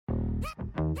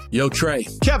Yo, Trey.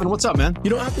 Kevin, what's up, man? You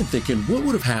know, I've been thinking, what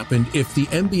would have happened if the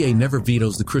NBA never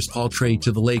vetoes the Chris Paul trade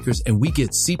to the Lakers and we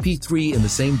get CP3 in the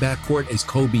same backcourt as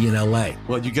Kobe in LA?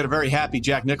 Well, you get a very happy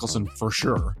Jack Nicholson for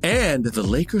sure. And the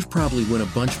Lakers probably win a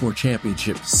bunch more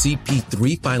championships.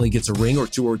 CP3 finally gets a ring or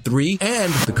 2 or 3,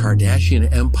 and the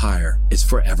Kardashian empire is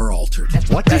forever altered.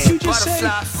 What did you just say?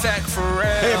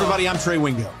 Hey, everybody, I'm Trey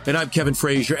Wingo. And I'm Kevin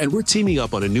Frazier, and we're teaming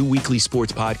up on a new weekly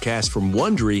sports podcast from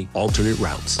Wondery, Alternate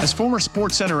Routes. As former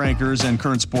Sports Center anchors and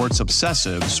current sports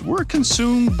obsessives, we're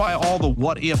consumed by all the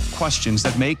what-if questions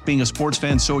that make being a sports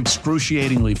fan so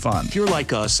excruciatingly fun. If you're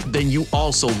like us, then you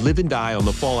also live and die on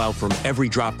the fallout from every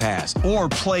drop pass. Or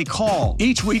play call.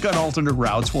 Each week on Alternate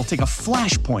Routes, we'll take a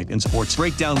flashpoint in sports,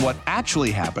 break down what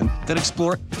actually happened, then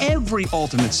explore every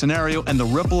alternate scenario and the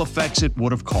ripple effects it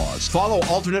would have caused. Follow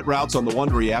Alternate Routes on the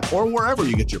Wondery app or wherever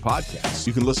you get your podcasts.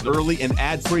 You can listen early and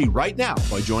ad-free right now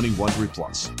by joining Wondery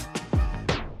Plus.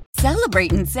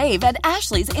 Celebrate and save at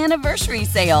Ashley's Anniversary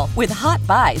Sale. With Hot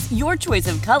Buys, your choice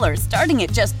of colors starting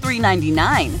at just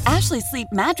 $3.99. Ashley Sleep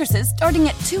mattresses starting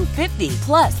at $2.50.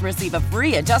 Plus, receive a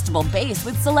free adjustable base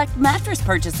with select mattress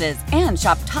purchases. And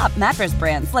shop top mattress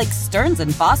brands like Stearns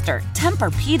 & Foster,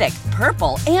 Tempur-Pedic,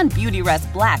 Purple, and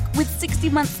Beautyrest Black with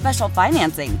 60-month special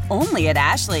financing. Only at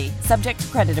Ashley. Subject to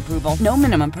credit approval. No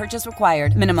minimum purchase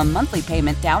required. Minimum monthly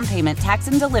payment, down payment, tax,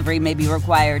 and delivery may be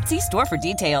required. See store for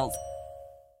details.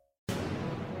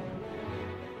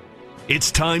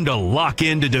 It's time to lock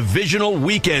into divisional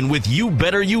weekend with You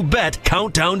Better You Bet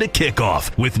Countdown to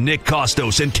Kickoff with Nick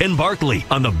Costos and Ken Barkley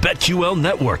on the BetQL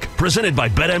Network, presented by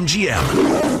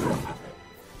BetMGM.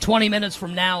 20 minutes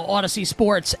from now, Odyssey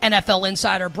Sports NFL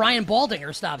insider Brian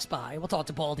Baldinger stops by. We'll talk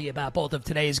to Baldy about both of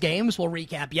today's games. We'll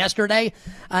recap yesterday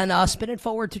and spin it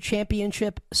forward to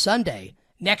Championship Sunday.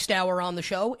 Next hour on the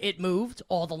show, it moved,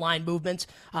 all the line movements,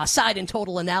 side and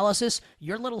total analysis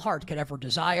your little heart could ever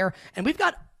desire. And we've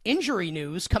got injury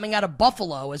news coming out of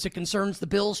Buffalo as it concerns the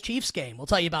Bills-Chiefs game. We'll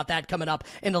tell you about that coming up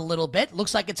in a little bit.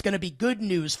 Looks like it's going to be good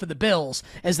news for the Bills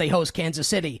as they host Kansas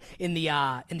City in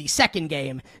the second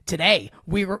game today.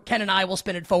 Ken and I will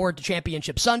spin it forward to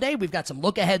Championship Sunday. We've got some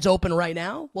look-aheads open right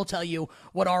now. We'll tell you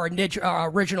what our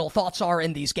original thoughts are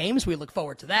in these games. We look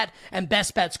forward to that. And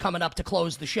best bets coming up to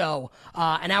close the show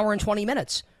an hour and 20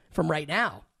 minutes from right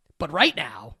now. But right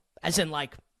now, as in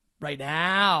like right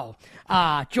now,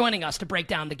 joining us to break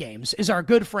down the games is our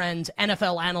good friend,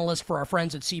 NFL analyst for our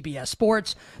friends at CBS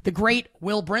Sports, the great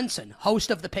Will Brinson, host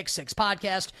of the Pick Six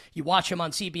podcast. You watch him on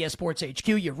CBS Sports HQ,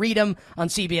 you read him on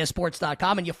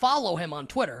CBSSports.com, and you follow him on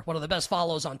Twitter, one of the best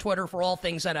follows on Twitter for all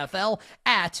things NFL,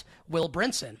 at Will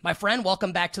Brinson. My friend,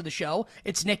 welcome back to the show.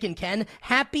 It's Nick and Ken.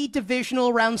 Happy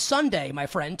Divisional Round Sunday, my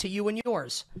friend, to you and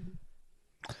yours.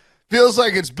 Feels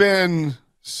like it's been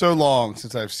so long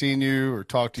since I've seen you or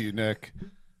talked to you, Nick.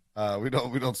 We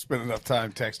don't spend enough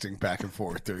time texting back and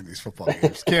forth during these football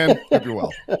games. Ken, hope you're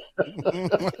well.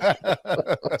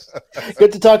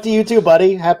 Good to talk to you too,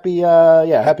 buddy. Happy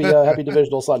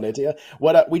divisional Sunday to you.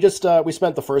 We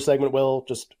spent the first segment, Will,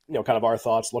 just kind of our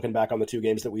thoughts looking back on the two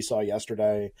games that we saw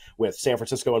yesterday with San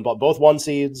Francisco and both one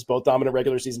seeds, both dominant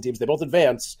regular season teams. They both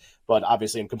advance, but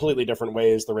obviously in completely different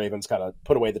ways. The Ravens kind of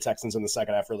put away the Texans in the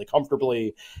second half really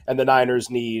comfortably, and the Niners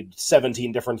need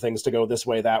 17 different things to go this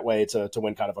way, that way to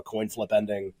win kind of a coin flip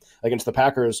ending against the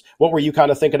Packers. What were you kind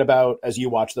of thinking about as you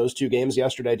watched those two games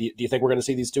yesterday? Do you think we're going to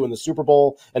see these two in the Super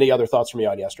Bowl? Any other thoughts from you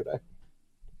on yesterday?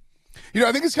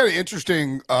 I think it's kind of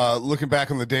interesting looking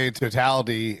back on the day in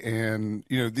totality, and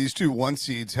these two one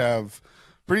seeds have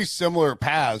pretty similar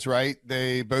paths, right?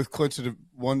 They both clinched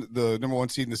the number one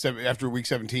seed after week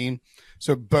 17.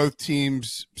 So both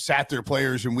teams sat their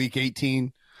players in week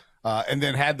 18 and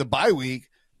then had the bye week,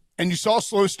 and you saw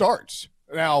slow starts.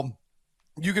 Now,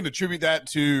 you can attribute that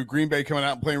to Green Bay coming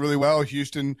out and playing really well,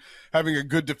 Houston having a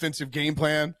good defensive game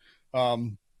plan.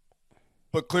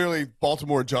 But clearly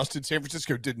Baltimore adjusted. San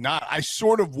Francisco did not. I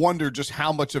sort of wonder just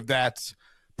how much of that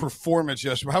performance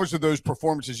yesterday, how much of those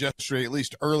performances yesterday, at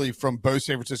least early from both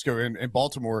San Francisco and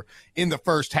Baltimore in the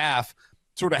first half,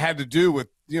 sort of had to do with,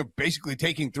 basically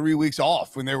taking 3 weeks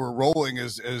off when they were rolling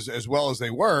as well as they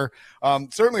were.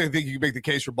 Certainly I think you can make the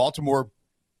case for Baltimore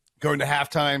going to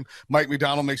halftime. Mike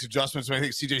McDonald makes adjustments. I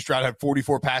think C.J. Stroud had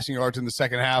 44 passing yards in the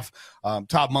second half.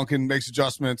 Todd Monken makes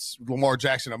adjustments. Lamar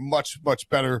Jackson a much, much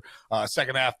better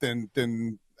second half than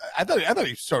I thought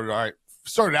he started all right.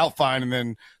 Started out fine and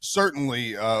then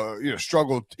certainly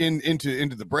struggled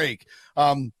into the break.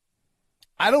 I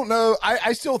don't know.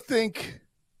 I still think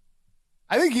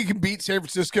he can beat San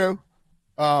Francisco.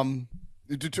 We're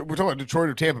talking about Detroit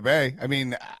or Tampa Bay. I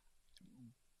mean,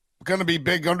 going to be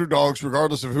big underdogs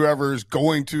regardless of whoever is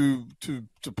going to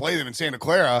play them in Santa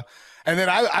Clara. And then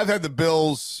I've had the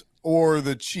Bills or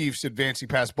the Chiefs advancing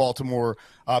past Baltimore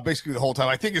basically the whole time.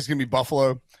 I think it's going to be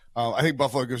Buffalo. I think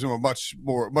Buffalo gives them a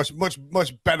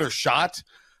much better shot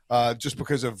just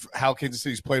because of how Kansas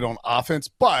City's played on offense.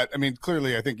 But, I mean,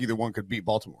 clearly I think either one could beat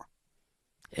Baltimore.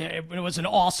 It was an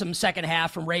awesome second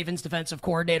half from Ravens defensive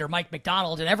coordinator Mike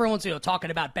Macdonald, and everyone's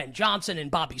talking about Ben Johnson and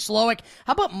Bobby Slowick.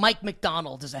 How about Mike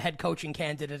Macdonald as a head coaching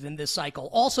candidate in this cycle?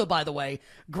 Also, by the way,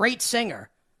 great singer.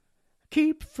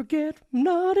 Forget,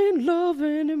 not in love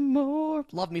anymore.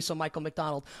 Love me some Michael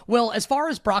McDonald. Will, as far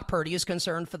as Brock Purdy is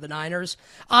concerned for the Niners,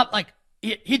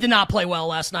 he did not play well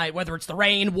last night, whether it's the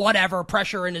rain, whatever,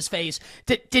 pressure in his face,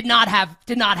 did not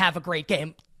have a great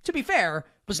game. To be fair,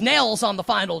 was nails on the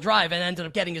final drive and ended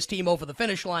up getting his team over the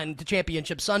finish line to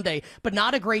Championship Sunday, but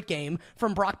not a great game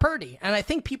from Brock Purdy. And I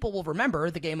think people will remember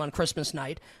the game on Christmas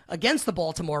night against the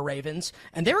Baltimore Ravens,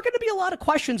 and there are going to be a lot of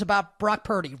questions about Brock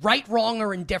Purdy, right, wrong,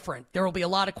 or indifferent. There will be a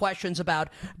lot of questions about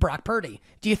Brock Purdy.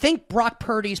 Do you think Brock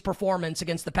Purdy's performance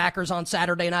against the Packers on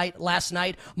last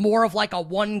night, more of like a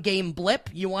one-game blip?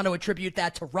 You want to attribute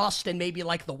that to rust and maybe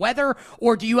like the weather?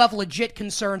 Or do you have legit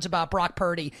concerns about Brock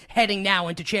Purdy heading now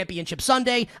into Championship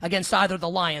Sunday against either the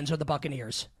Lions or the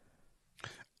Buccaneers?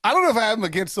 I don't know if I have them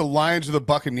against the Lions or the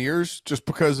Buccaneers just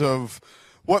because of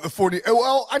what the 40.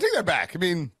 Well, I take that back. I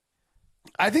mean,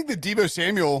 I think that Deebo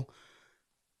Samuel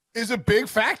is a big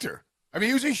factor. I mean,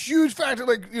 he was a huge factor.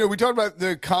 Like, we talked about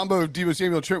the combo of Deebo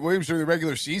Samuel and Trent Williams during the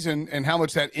regular season and how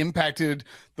much that impacted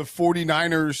the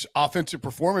 49ers offensive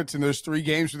performance in those 3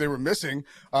 games where they were missing.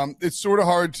 It's sort of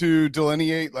hard to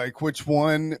delineate like which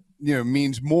one,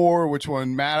 means more, which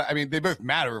one matter. I mean, they both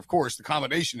matter, of course. The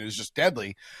combination is just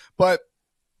deadly. But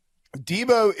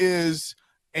Deebo is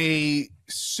a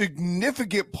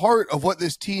significant part of what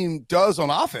this team does on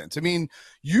offense. I mean,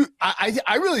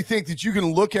 I really think that you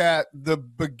can look at the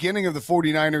beginning of the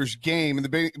 49ers game and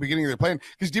the beginning of their plan,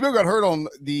 because Deebo got hurt on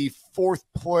the 4th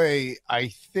play, I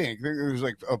think. There was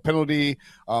like a penalty.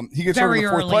 He gets hurt on the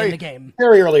 4th play. In the game.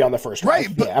 Very early on the first drive.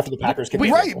 Right. But, after the Packers get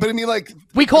right. But I mean, like.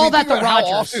 We call that the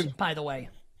Rodgers, by the way.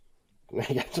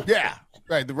 Yeah.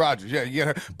 Right. The Rodgers. Yeah. You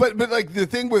get her. But like the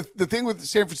thing with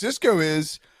San Francisco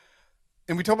is,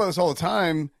 and we talk about this all the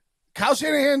time, Kyle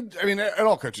Shanahan, I mean, and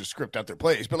all coaches script out their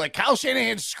plays, but like Kyle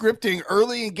Shanahan's scripting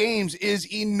early in games is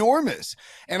enormous.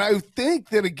 And I think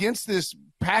that against this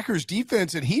Packers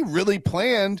defense, and he really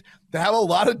planned to have a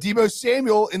lot of Deebo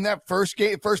Samuel in that first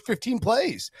 15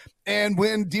 plays. And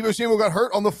when Deebo Samuel got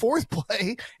hurt on the 4th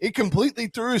play, it completely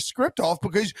threw his script off,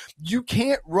 because you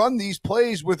can't run these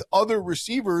plays with other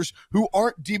receivers who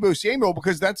aren't Deebo Samuel,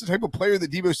 because that's the type of player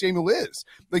that Deebo Samuel is.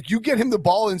 Like, you get him the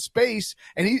ball in space,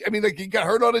 and he got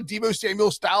hurt on a Deebo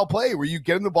Samuel style play where you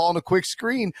get him the ball on a quick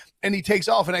screen and he takes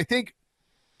off. And I think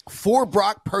for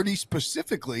Brock Purdy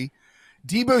specifically,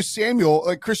 Deebo Samuel,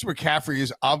 like Christian McCaffrey,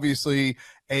 is obviously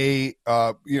a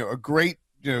great,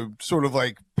 sort of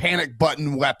like panic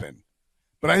button weapon.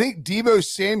 But I think Deebo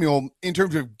Samuel, in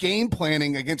terms of game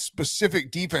planning against specific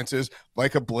defenses,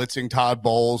 like a blitzing Todd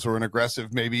Bowles or an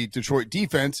aggressive maybe Detroit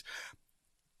defense,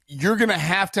 you're going to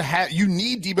have you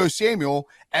need Deebo Samuel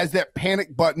as that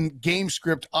panic button game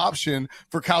script option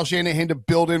for Kyle Shanahan to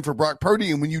build in for Brock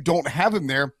Purdy. And when you don't have him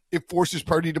there, it forces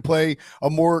Purdy to play a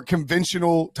more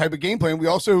conventional type of game plan. We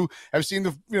also have seen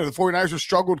the 49ers have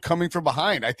struggled coming from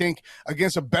behind. I think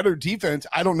against a better defense,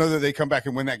 I don't know that they come back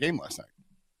and win that game last night.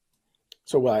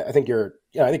 So I think you're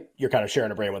kind of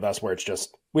sharing a brain with us where it's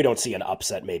just, we don't see an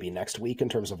upset maybe next week in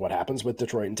terms of what happens with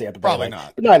Detroit and Tampa Bay. Probably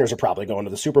not. The Niners are probably going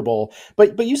to the Super Bowl,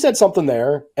 but you said something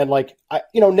there, and like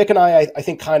Nick and I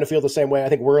think kind of feel the same way. I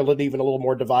think we're even a little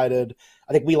more divided.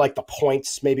 I think we like the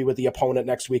points maybe with the opponent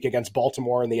next week against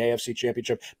Baltimore in the AFC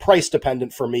Championship. Price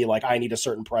dependent for me. Like, I need a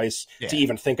certain price to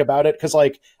even think about it, because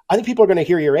like I think people are going to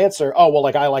hear your answer. Oh well,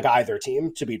 like I like either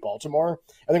team to beat Baltimore,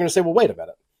 and they're going to say, well, wait a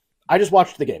minute. I just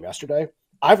watched the game yesterday.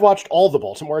 I've watched all the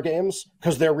Baltimore games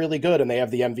because they're really good and they have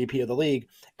the MVP of the league,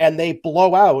 and they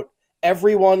blow out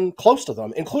everyone close to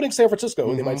them, including San Francisco,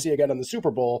 who they might see again in the Super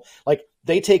Bowl. Like,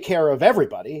 they take care of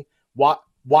everybody.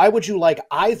 Why would you like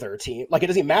either team? Like, it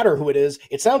doesn't matter who it is.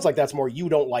 It sounds like that's more you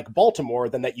don't like Baltimore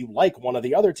than that you like one of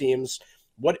the other teams.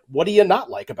 What do you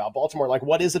not like about Baltimore? Like,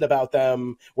 what is it about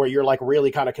them where you're like really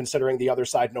kind of considering the other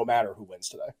side no matter who wins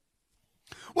today?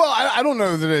 Well, I don't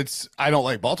know that I don't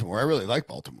like Baltimore. I really like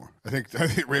Baltimore. I think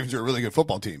Ravens are a really good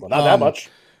football team. Well, not that much.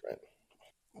 Right.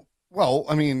 Well,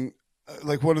 I mean,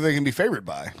 like, what are they going to be favored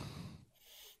by?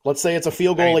 Let's say it's a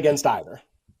field goal against either.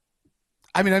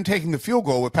 I mean, I'm taking the field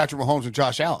goal with Patrick Mahomes and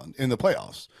Josh Allen in the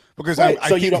playoffs, because right. I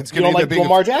so think you don't, it's going you to don't be like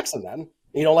Lamar Jackson then?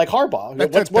 You don't like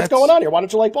Harbaugh. What's going on here? Why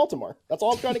don't you like Baltimore? That's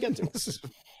all I'm trying to get to.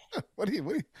 What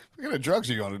kind of drugs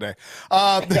are you on today?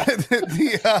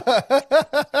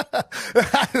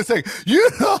 It's like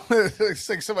it's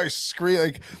like somebody scream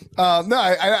like. No,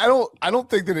 I don't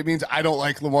think that it means I don't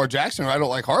like Lamar Jackson or I don't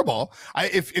like Harbaugh.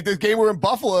 If the game were in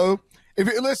Buffalo,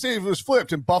 let's say if it was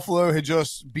flipped and Buffalo had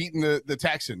just beaten the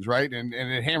Texans, right, and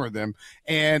it hammered them,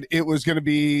 and it was going to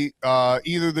be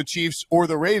either the Chiefs or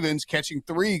the Ravens catching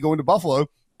 3 going to Buffalo,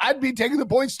 I'd be taking the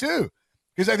points too.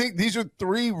 Because I think these are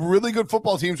 3 really good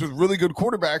football teams with really good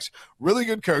quarterbacks, really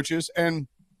good coaches, and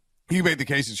you made the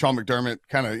case that Sean McDermott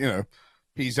kind of,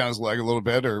 pees down his leg a little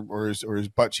bit, or his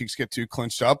butt cheeks get too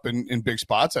clenched up in big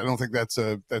spots. I don't think that's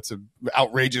a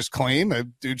outrageous claim. A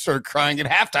dude started crying at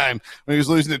halftime when he was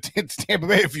losing to Tampa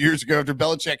Bay a few years ago after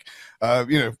Belichick,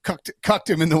 cucked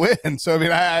him in the win. So I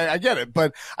mean, I get it,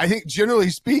 but I think generally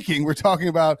speaking, we're talking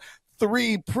about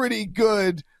 3 pretty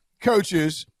good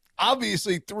coaches.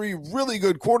 Obviously, 3 really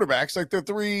good quarterbacks. Like they're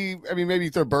 3. I mean, maybe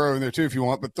throw Burrow in there too if you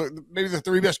want, but maybe the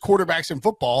 3 best quarterbacks in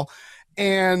football.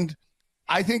 And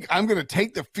I think I'm going to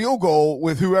take the field goal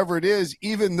with whoever it is,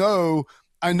 even though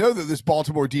I know that this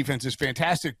Baltimore defense is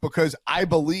fantastic, because I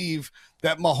believe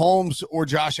that Mahomes or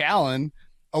Josh Allen,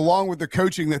 along with the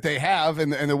coaching that they have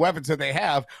and the weapons that they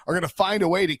have, are going to find a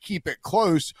way to keep it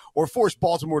close or force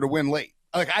Baltimore to win late.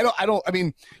 Like I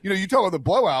mean, you talk about the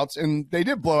blowouts, and they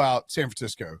did blow out San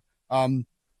Francisco.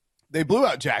 They blew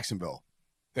out Jacksonville.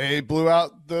 They blew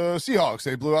out the Seahawks.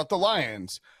 They blew out the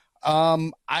Lions.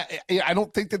 I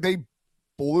don't think that they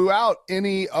blew out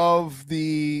any of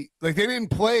they didn't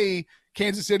play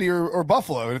Kansas City or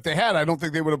Buffalo. And if they had, I don't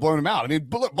think they would have blown them out. I mean,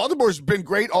 Baltimore's been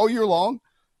great all year long.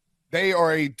 They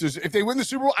are if they win the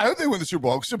Super Bowl, I hope they win the Super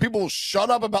Bowl, so people will shut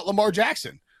up about Lamar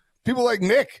Jackson. People like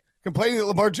Nick complaining that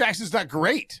Lamar Jackson's not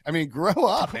great. I mean, grow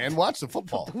up, man. Watch the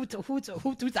football.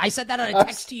 I said that on a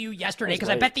text to you yesterday because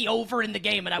I bet the over in the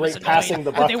game, and I was annoyed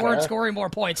that they weren't scoring more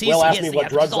points. Will asked me what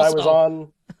drugs I was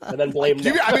on, and then blamed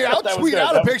Nick. I mean, I'll tweet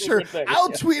out a picture. I'll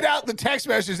tweet out the text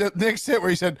message that Nick sent where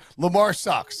he said, Lamar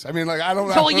sucks. I mean, like, I don't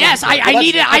know. So, yes, I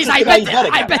needed – I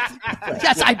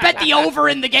bet the over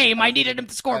in the game. I needed him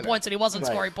to score points, and he wasn't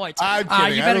scoring points. I'm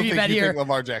kidding. I don't think you think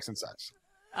Lamar Jackson sucks.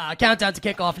 Countdown to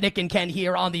kickoff. Nick and Ken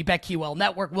here on the BetQL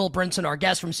Network. Will Brinson, our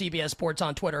guest from CBS Sports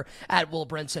on Twitter at Will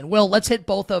Brinson. Will, let's hit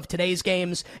both of today's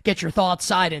games. Get your thoughts,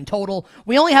 side and total.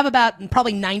 We only have about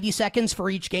probably 90 seconds for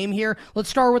each game here. Let's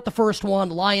start with the first one,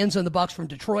 Lions and the Bucks from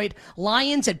Detroit.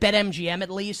 Lions at BetMGM at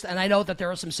least, and I know that there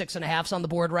are some 6.5s on the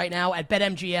board right now. At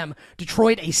BetMGM,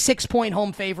 Detroit a 6-point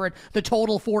home favorite, the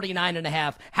total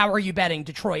 49.5. How are you betting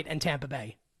Detroit and Tampa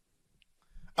Bay?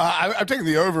 I'm taking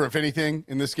the over, if anything,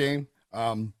 in this game.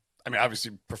 I mean,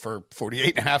 obviously prefer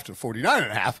 48.5 to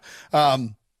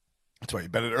 49.5. That's why you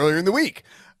bet it earlier in the week.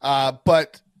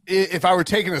 But if I were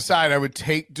taking a side, I would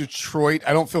take Detroit.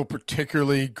 I don't feel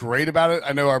particularly great about it.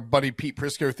 I know our buddy Pete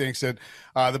Prisco thinks that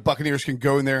the Buccaneers can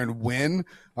go in there and win.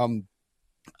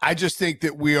 I just think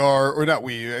that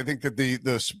I think that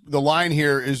the line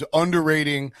here is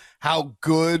underrating how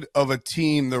good of a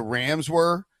team the Rams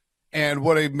were. And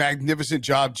what a magnificent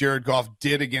job Jared Goff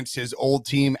did against his old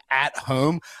team at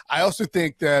home. I also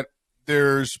think that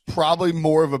there's probably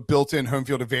more of a built-in home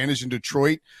field advantage in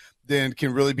Detroit than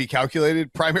can really be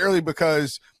calculated, primarily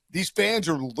because these fans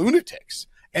are lunatics,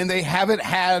 and they haven't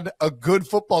had a good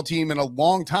football team in a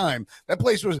long time. That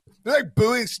place they're like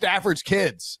booing Stafford's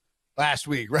kids last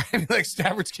week, right? Like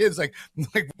Stafford's kids like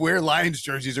wear Lions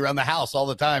jerseys around the house all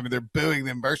the time, and they're booing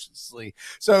them mercilessly.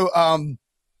 So,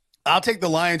 I'll take the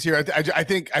Lions here. I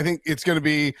think it's going to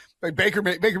be like Baker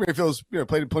Mayfield's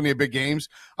played plenty of big games.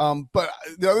 But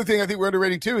the other thing I think we're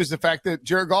underrating too is the fact that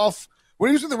Jared Goff, when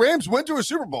he was with the Rams, went to a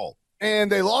Super Bowl,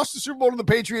 and they lost the Super Bowl to the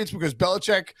Patriots because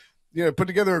Belichick put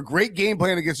together a great game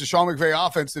plan against the Sean McVay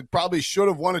offense that probably should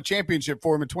have won a championship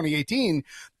for him in 2018.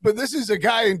 But this is a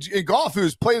guy in Goff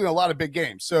who's played in a lot of big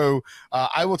games. So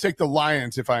I will take the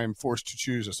Lions if I am forced to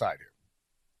choose a side here.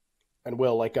 And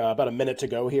Will, about a minute to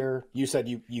go here, you said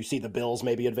you see the Bills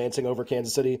maybe advancing over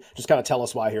Kansas City. Just kind of tell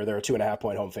us why here. They're a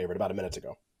 2.5-point home favorite about a minute to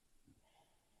go.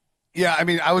 Yeah, I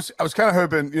mean, I was kind of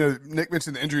hoping, Nick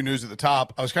mentioned the injury news at the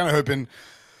top. I was kind of hoping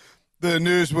the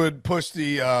news would push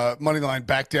the money line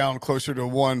back down closer to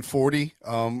 140,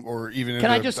 or even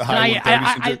the high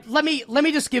 130s. Let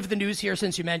me just give the news here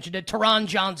since you mentioned it. Teron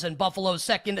Johnson, Buffalo's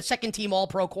second team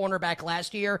All-Pro cornerback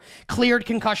last year, cleared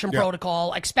concussion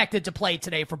protocol, expected to play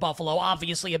today for Buffalo.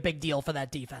 Obviously, a big deal for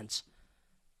that defense.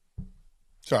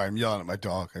 Sorry, I'm yelling at my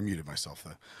dog. I muted myself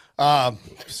though.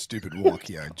 Stupid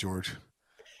wonky-eyed George.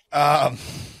 All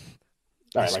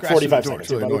right, 45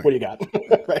 seconds. What do you got?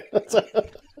 Right.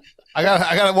 I got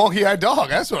a wonky-eyed dog.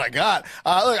 That's what I got.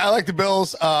 Look, I like the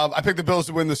Bills. I picked the Bills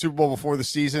to win the Super Bowl before the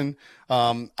season.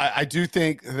 I do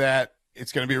think that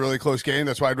it's going to be a really close game.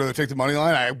 That's why I'd rather take the money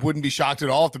line. I wouldn't be shocked at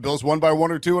all if the Bills won by 1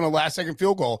 or 2 on a last-second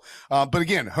field goal. But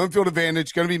again, home field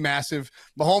advantage going to be massive.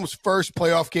 Mahomes' first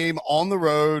playoff game on the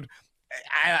road.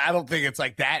 I don't think it's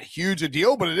like that huge a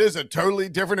deal, but it is a totally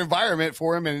different environment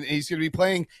for him, and he's going to be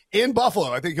playing in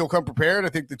Buffalo. I think he'll come prepared. I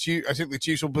think the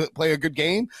Chiefs will play a good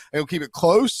game. They'll keep it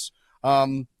close.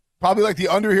 Probably like the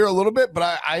under here a little bit,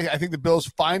 but I think the Bills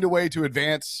find a way to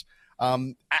advance.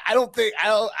 I don't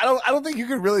think you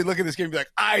can really look at this game and be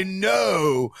like, I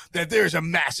know that there's a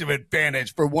massive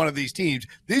advantage for one of these teams.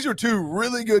 These are two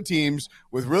really good teams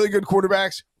with really good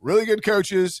quarterbacks, really good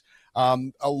coaches,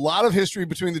 a lot of history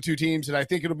between the two teams, and I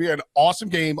think it'll be an awesome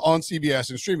game on CBS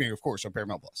and streaming, of course, on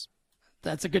Paramount Plus.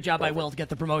 That's a good job by Will to get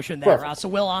the promotion there. So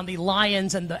Will on the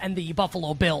Lions and the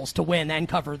Buffalo Bills to win and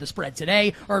cover the spread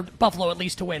today, or Buffalo at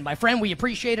least to win. My friend, we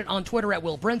appreciate it. On Twitter at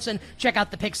Will Brinson. Check out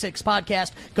the Pick 6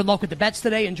 podcast. Good luck with the bets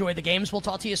today. Enjoy the games. We'll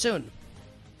talk to you soon.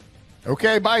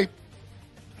 Okay, bye.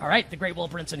 All right, the great Will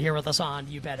Brinson here with us on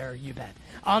You Better You Bet.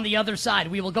 On the other side,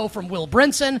 we will go from Will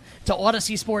Brinson to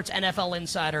Odyssey Sports NFL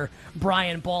insider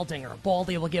Brian Baldinger.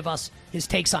 Baldy will give us his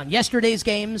takes on yesterday's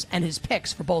games and his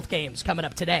picks for both games coming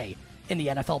up today in the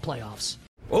NFL playoffs.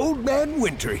 Old Man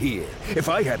Winter here. If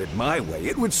I had it my way,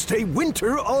 it would stay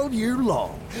winter all year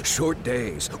long. Short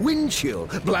days, wind chill,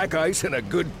 black ice, and a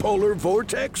good polar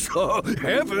vortex. Oh,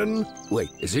 heaven. Wait,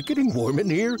 is it getting warm in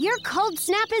here? Your cold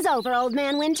snap is over, Old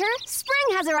Man Winter.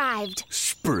 Spring has arrived.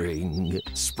 Spring.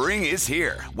 Spring is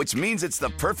here, which means it's the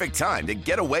perfect time to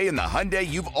get away in the Hyundai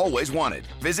you've always wanted.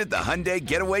 Visit the Hyundai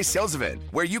Getaway Sales Event,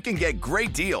 where you can get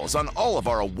great deals on all of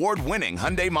our award-winning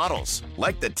Hyundai models,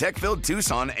 like the tech-filled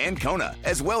Tucson and Kona,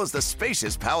 as well as the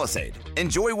spacious Palisade.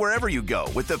 Enjoy wherever you go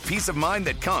with the peace of mind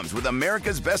that comes with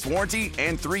America's best warranty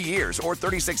and 3 years or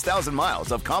 36,000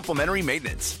 miles of complimentary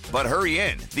maintenance. But hurry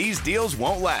in, these deals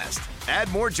won't last.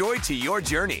 Add more joy to your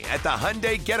journey at the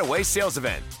Hyundai Getaway Sales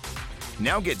Event.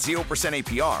 Now get 0%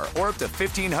 APR or up to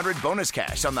 $1,500 bonus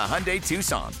cash on the Hyundai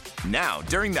Tucson. Now,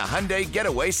 during the Hyundai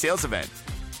Getaway Sales Event.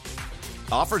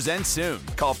 Offers end soon.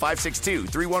 Call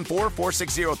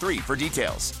 562-314-4603 for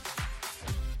details.